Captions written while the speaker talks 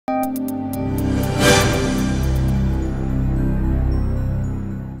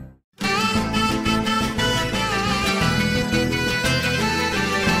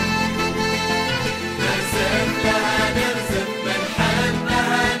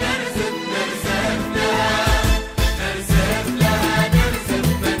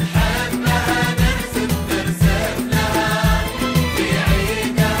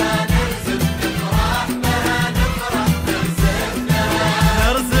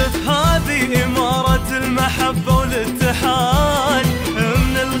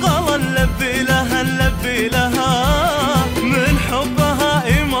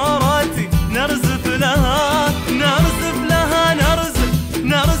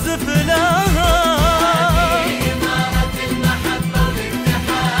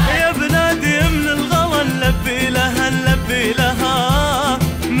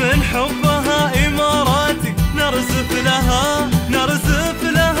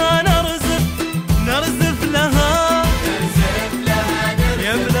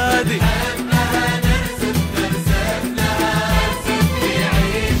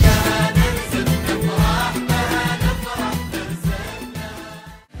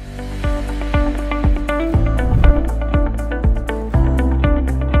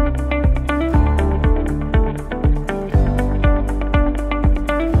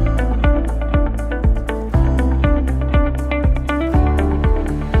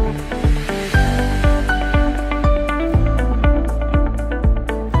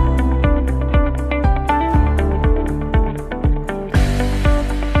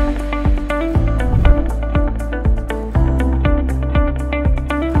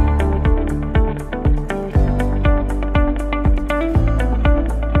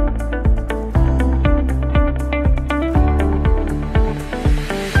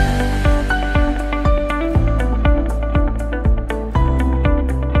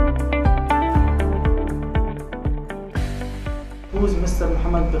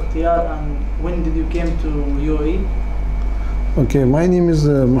Bakhtiar, and when did you came to UAE? Okay, my name is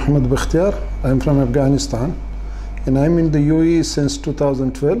Mohammed Bakhtiar. I'm from Afghanistan, and I'm in the UAE since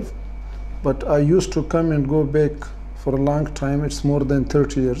 2012. But I used to come and go back for a long time. It's more than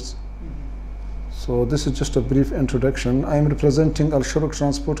 30 years. So this is just a brief introduction. I'm representing Sharooq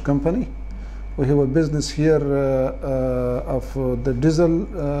Transport Company. We have a business here of the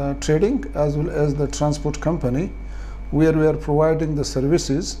diesel trading as well as the transport company, where we are providing the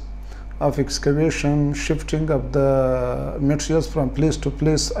services of excavation, shifting of the materials from place to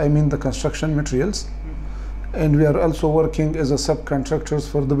place, I mean the construction materials. And we are also working as a subcontractors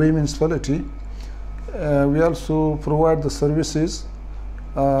for the Bay municipality. We also provide the services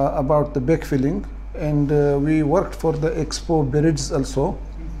about the backfilling, and we worked for the Expo bridges also.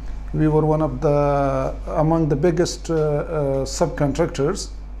 We were one of among the biggest subcontractors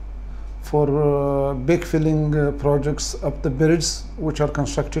for backfilling projects of the bridges which are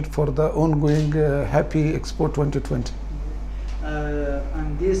constructed for the ongoing Happy Expo 2020.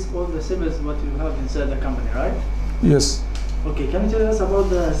 And these all the civils what you have inside the company, right? Yes. Okay, can you tell us about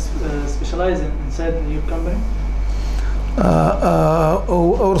the specializing inside your company?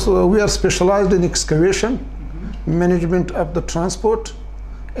 Also, we are specialized in excavation, management of the transport,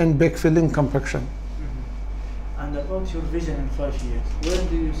 and backfilling compaction. And about your vision in 5 years, where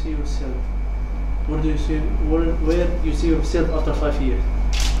do you see yourself? Where you see yourself after 5 years?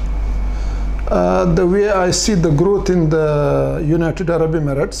 The way I see the growth in the United Arab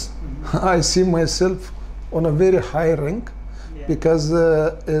Emirates, I see myself on a very high rank, because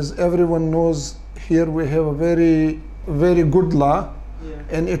as everyone knows, here we have a very good law,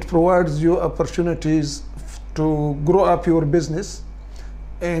 and it provides you opportunities to grow up your business.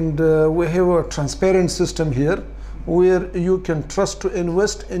 And we have a transparent system here where you can trust to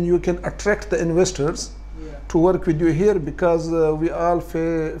invest, and you can attract the investors to work with you here, because we all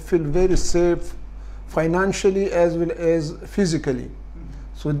feel very safe financially as well as physically.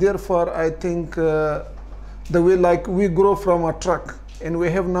 So therefore, I think the way like we grow from a truck, and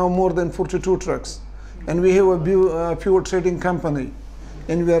we have now more than 42 trucks, and we have a fuel trading company,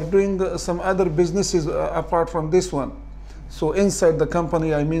 and we are doing some other businesses apart from this one. So inside the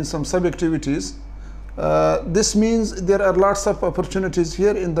company, I mean some sub-activities. This means there are lots of opportunities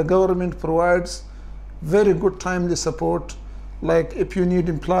here, and the government provides very good timely support. Like if you need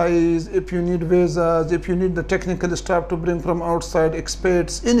employees, if you need visas, if you need the technical staff to bring from outside,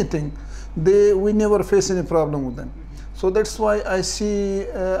 experts, anything, we never face any problem with them. So that's why I see,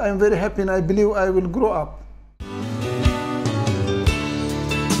 I'm very happy, and I believe I will grow up.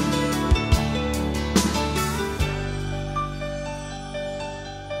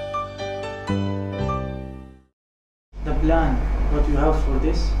 The plan, what you have for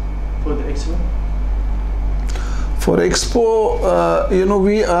the Expo? For Expo, you know,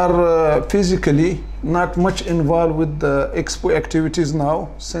 we are physically not much involved with the Expo activities now,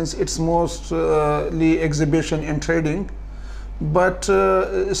 since it's mostly exhibition and trading. But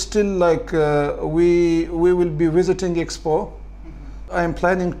still, like we will be visiting Expo. I am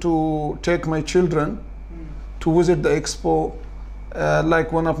planning to take my children to visit the Expo.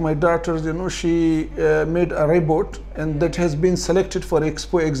 Like one of my daughters, you know, she made a robot, and that has been selected for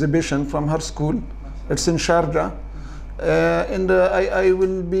Expo exhibition from her school. It's in Sharjah. And I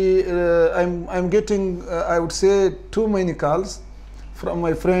will be, I'm getting, I would say, too many calls from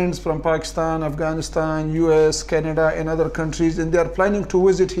my friends from Pakistan, Afghanistan, US, Canada, and other countries, and they are planning to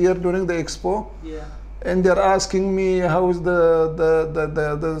visit here during the Expo. Yeah. And they're asking me how is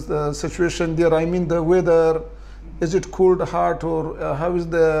the situation there. I mean the weather, is it cold, hot, or how is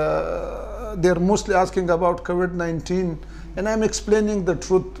they're mostly asking about COVID-19. And I'm explaining the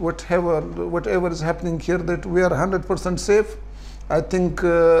truth, whatever is happening here, that we are 100% safe. I think,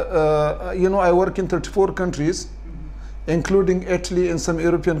 you know, I work in 34 countries, including Italy and some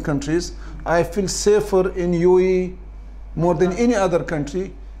European countries. I feel safer in UAE more than any other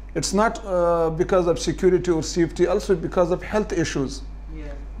country. It's not because of security or safety, also because of health issues.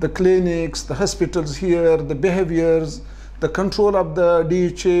 The clinics, the hospitals here, the behaviors, the control of the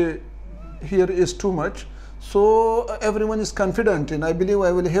DHA here is too much. So everyone is confident, and I believe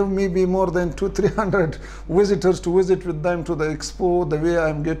I will have maybe more than 200-300 visitors to visit with them to the Expo. The way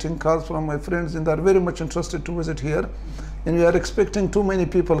I'm getting calls from my friends, and they're very much interested to visit here. And we are expecting too many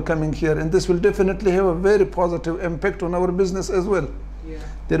people coming here, and this will definitely have a very positive impact on our business as well. Yeah.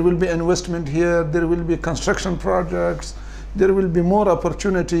 There will be investment here, there will be construction projects, there will be more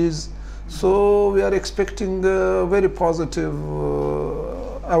opportunities. So we are expecting very positive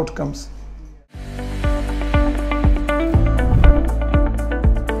outcomes.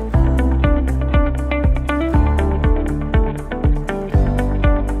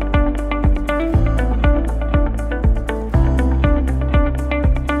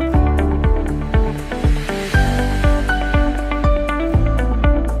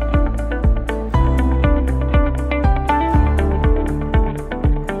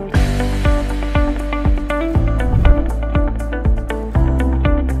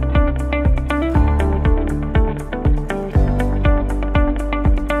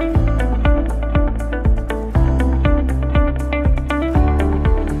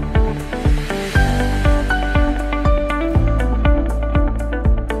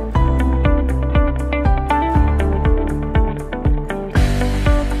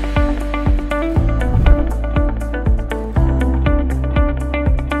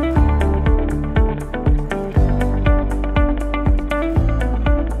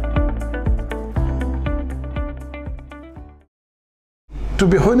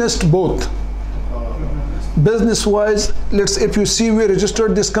 be honest, both. Business wise, if you see, we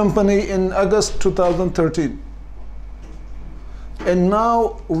registered this company in August 2013, and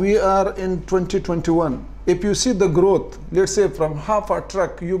now we are in 2021. If you see the growth, let's say from half a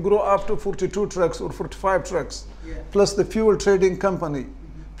truck, you grow up to 42 trucks or 45 trucks, plus the fuel trading company,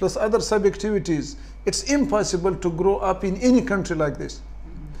 plus other sub-activities. It's impossible to grow up in any country like this.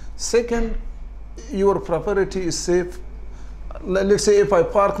 Second, your property is safe. Let's say if I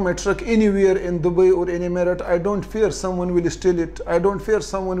park my truck anywhere in Dubai or in Emirates, I don't fear someone will steal it. I don't fear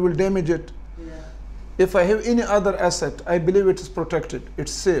someone will damage it. If I have any other asset, I believe it is protected,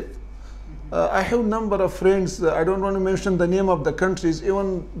 it's safe. I have a number of friends, I don't want to mention the name of the countries,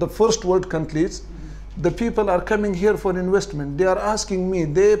 even the first world countries, the people are coming here for investment. They are asking me,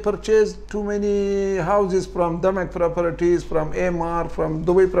 they purchased too many houses from Damak properties, from Emar, from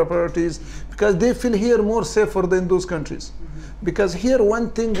Dubai properties, because they feel here more safer than those countries. Because here one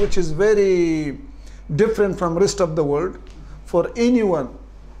thing which is very different from rest of the world, for anyone,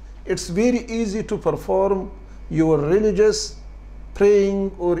 it's very easy to perform your religious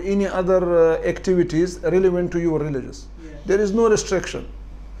praying or any other activities relevant to your religious. There is no restriction.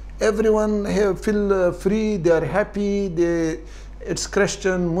 Everyone feel free, they are happy, it's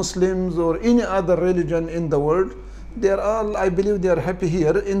Christian, Muslims or any other religion in the world. They are all, I believe they are happy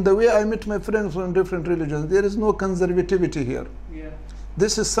here. In the way I meet my friends from different religions, there is no conservativity here.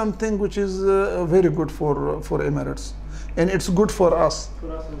 This is something which is very good for Emirates. And it's good for us.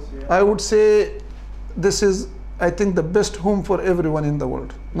 I would say this is, I think, the best home for everyone in the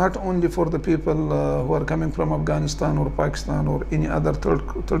world. Not only for the people who are coming from Afghanistan or Pakistan or any other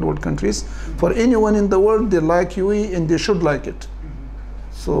third world countries. For anyone in the world, they like UAE and they should like it.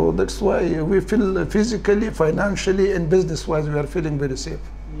 So that's why we feel physically, financially and business-wise, we are feeling very safe.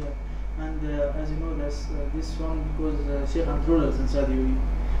 And as you know, this one because Sheikh Andrul is inside UAE.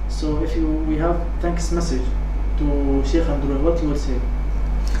 So if we have thanks message to Sheikh Andrul, what you would say?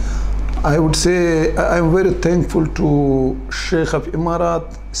 I would say I'm very thankful to Sheikh of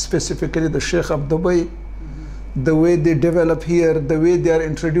Emirat, specifically the Sheikh of Dubai, the way they develop here, the way they are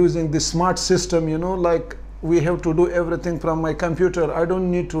introducing the smart system, you know, like we have to do everything from my computer. I don't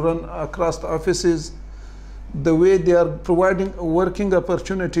need to run across the offices. The way they are providing working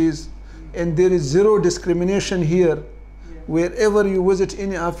opportunities, and there is zero discrimination here. Wherever you visit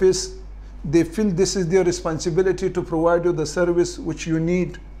any office, they feel this is their responsibility to provide you the service which you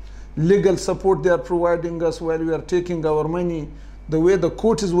need. Legal support they are providing us while we are taking our money. The way the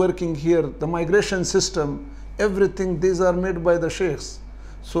court is working here, the migration system, everything, these are made by the sheikhs.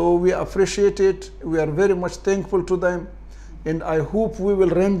 So we appreciate it. We are very much thankful to them. And I hope we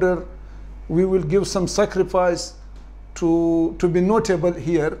will give some sacrifice to be notable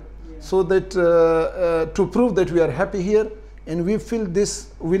here, so that to prove that we are happy here and we feel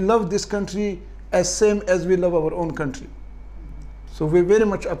this, we love this country as same as we love our own country. So we very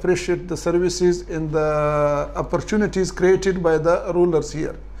much appreciate the services and the opportunities created by the rulers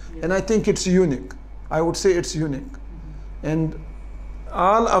here. And I think it's unique. I would say it's unique. And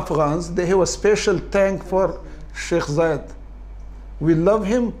all Afghans, they have a special thank for Sheikh Zayed. We love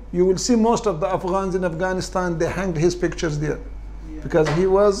him. You will see most of the Afghans in Afghanistan, they hanged his pictures there. Because he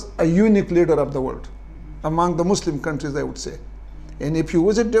was a unique leader of the world, among the Muslim countries, I would say. And if you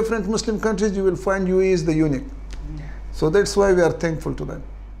visit different Muslim countries, you will find UAE is the unique. So that's why we are thankful to them.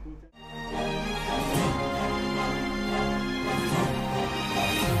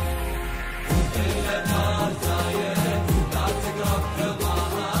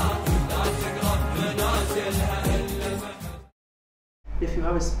 If you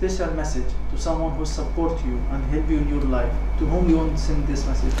have a special message to someone who supports you and help you in your life, to whom you want to send this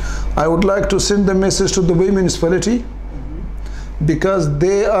message? I would like to send the message to the Dubai municipality, because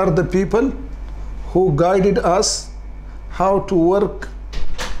they are the people who guided us how to work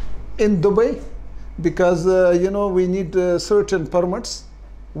in Dubai, because you know, we need certain permits,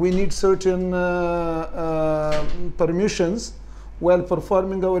 we need certain permissions while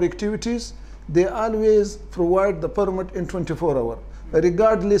performing our activities. They always provide the permit in 24 hours.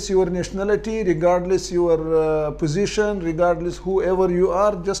 Regardless your nationality, regardless your position, regardless whoever you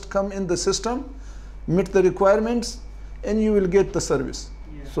are, just come in the system, meet the requirements, and you will get the service.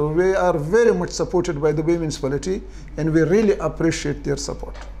 So we are very much supported by the Dubai municipality, and we really appreciate their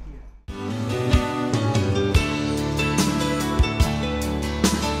support.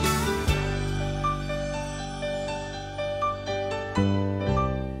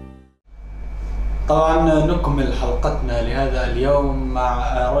 طبعا نكمل حلقتنا لهذا اليوم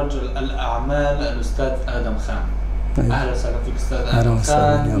مع رجل الأعمال الأستاذ آدم خان. أهلا وسهلا فيك أستاذ آدم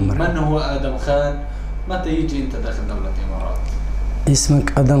خان. من هو آدم خان؟ متى يجي أنت داخل دولة الإمارات؟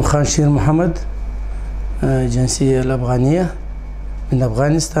 اسمك أدم خان شير محمد، جنسية الأفغانية من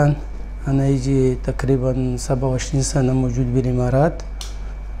أفغانستان. أنا يجي تقريبا 27 سنة موجود بالإمارات.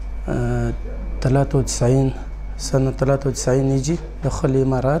 93 سنة 93 يجي دخل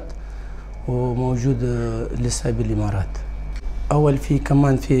الإمارات وموجود لسه بالإمارات. أول في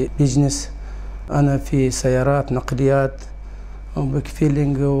كمان في بيزنس، أنا في سيارات نقليات وبيك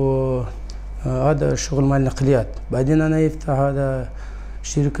فيلينج وهذا شغل مال نقليات. بعدين أنا يفتح هذا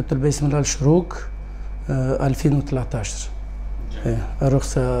شركة باسم الله شروق 2013.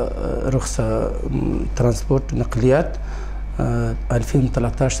 رخصة ترانسبورت نقليات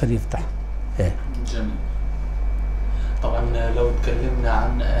 2013 يفتح. جميل. طبعا لو تكلمنا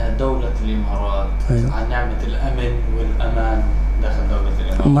عن دولة الإمارات، عن نعمة الأمن والأمان داخل دولة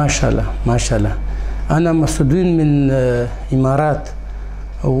الإمارات. ما شاء الله ما شاء الله. أنا مسؤولين من إمارات،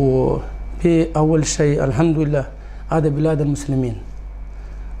 وفي أول شيء الحمد لله هذا بلاد المسلمين،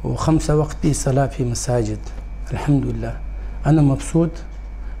 و5 وقت في صلاة في مساجد الحمد لله. أنا مبسوط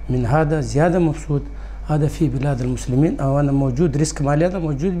من هذا، زيادة مبسوط. هذا في بلاد المسلمين، أو أنا موجود ريسك مالي، أنا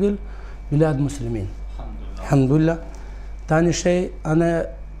موجود بالبلاد المسلمين الحمد لله. ثاني شيء أنا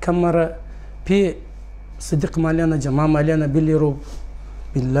كم مرة في صديق مالي، أنا جماعة مالي أنا باليوروب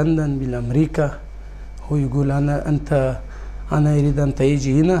باللندن بالأمريكا، هو يقول أنا يريد أن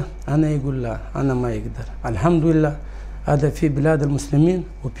يجي هنا، أنا يقول لا أنا ما يقدر. الحمد لله هذا في بلاد المسلمين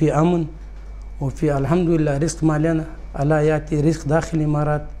وفي أمن، وفي الحمد لله رزق مالي أنا ألا يأتي رزق داخل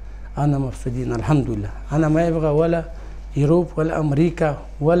الإمارات. أنا مبسوطين الحمد لله. أنا ما يبغى ولا يوروب ولا أمريكا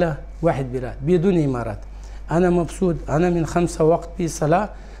ولا واحد بلاد بدون إمارات. أنا مبسوط. أنا من 5 وقت في صلاة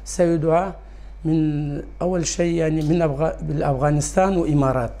سوي دعاء من أول شيء يعني من أفغانستان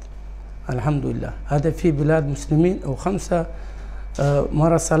وإمارات الحمد لله. هذا في بلاد مسلمين، و5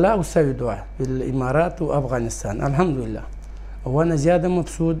 مرة صلاة وسوي دعاء بالإمارات وأفغانستان الحمد لله. وأنا زيادة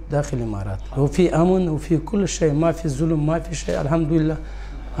مبسوط داخل الإمارات، وفي أمن وفي كل شيء، ما في ظلم ما في شيء الحمد لله.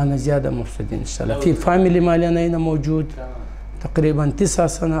 أنا زيادة مبسوطين إن شاء الله. في فاميلي مالي أنا هنا موجود تقريبا 9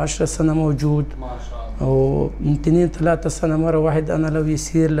 سنة 10 سنة موجود، ما شاء الله. ومن 2-3 سنة مرة واحد أنا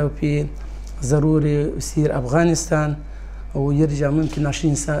لو في ضروري يصير أفغانستان ويرجع ممكن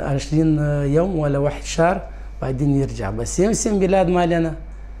 20 يوم ولا 1 شهر بعدين يرجع. بس سيم بلاد مالي أنا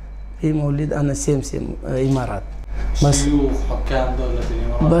في مولد أنا سيم إمارات. بس شيوخ حكام دولة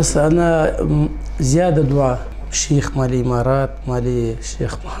الإمارات، بس أنا زيادة دعاء شيخ مال الإمارات، مالي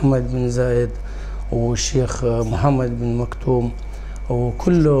الشيخ محمد بن زايد والشيخ محمد بن مكتوم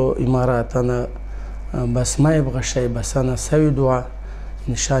وكله إمارات. أنا بس ما يبغى شيء، بس أنا سوي دعاء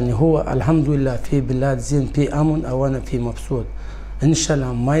نشاني هو الحمد لله في بلاد زين في أمن، أو أنا في مبسوط إن شاء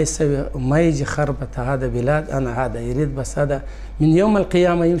الله. ما يجي خربت هذا بلاد. أنا هذا يريد بس هذا من يوم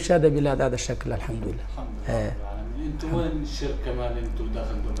القيامة يمشي هذا بلاد هذا الشكل الحمد لله. الحمد لله. انتم وين الشركة مال انتم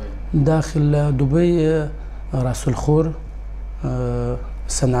داخل دبي؟ داخل دبي راس الخور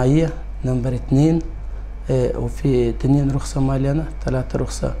صناعية نمبر 2، وفي 2 رخصة مالي أنا، 3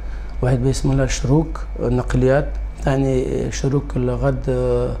 رخصة. واحد باسم الله شروق نقليات، ثاني شروق الغد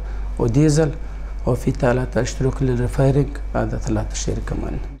وديزل، وفي 3 شروق للريفايرنج. هذا 3 شركة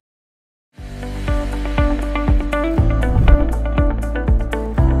مالي.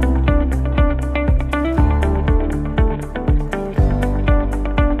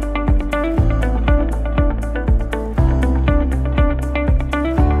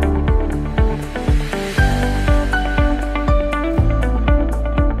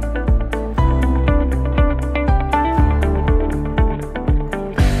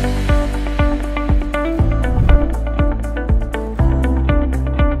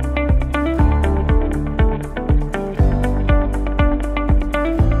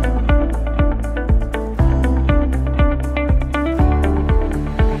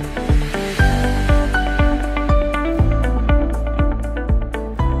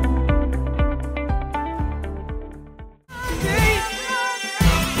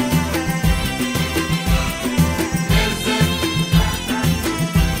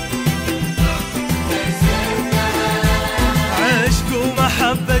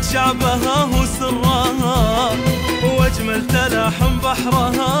 شعبها وسرها، واجمل تلاحم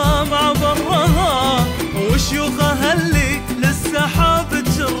بحرها مع برها، وشيوخها اللي للسحاب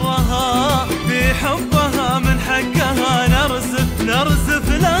تجرها، في حبها من حقها نرزف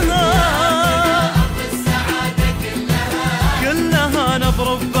لها، كلها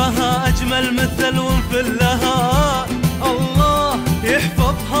نضرب بها اجمل مثل ونفلها، الله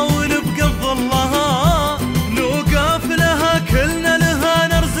يحفظها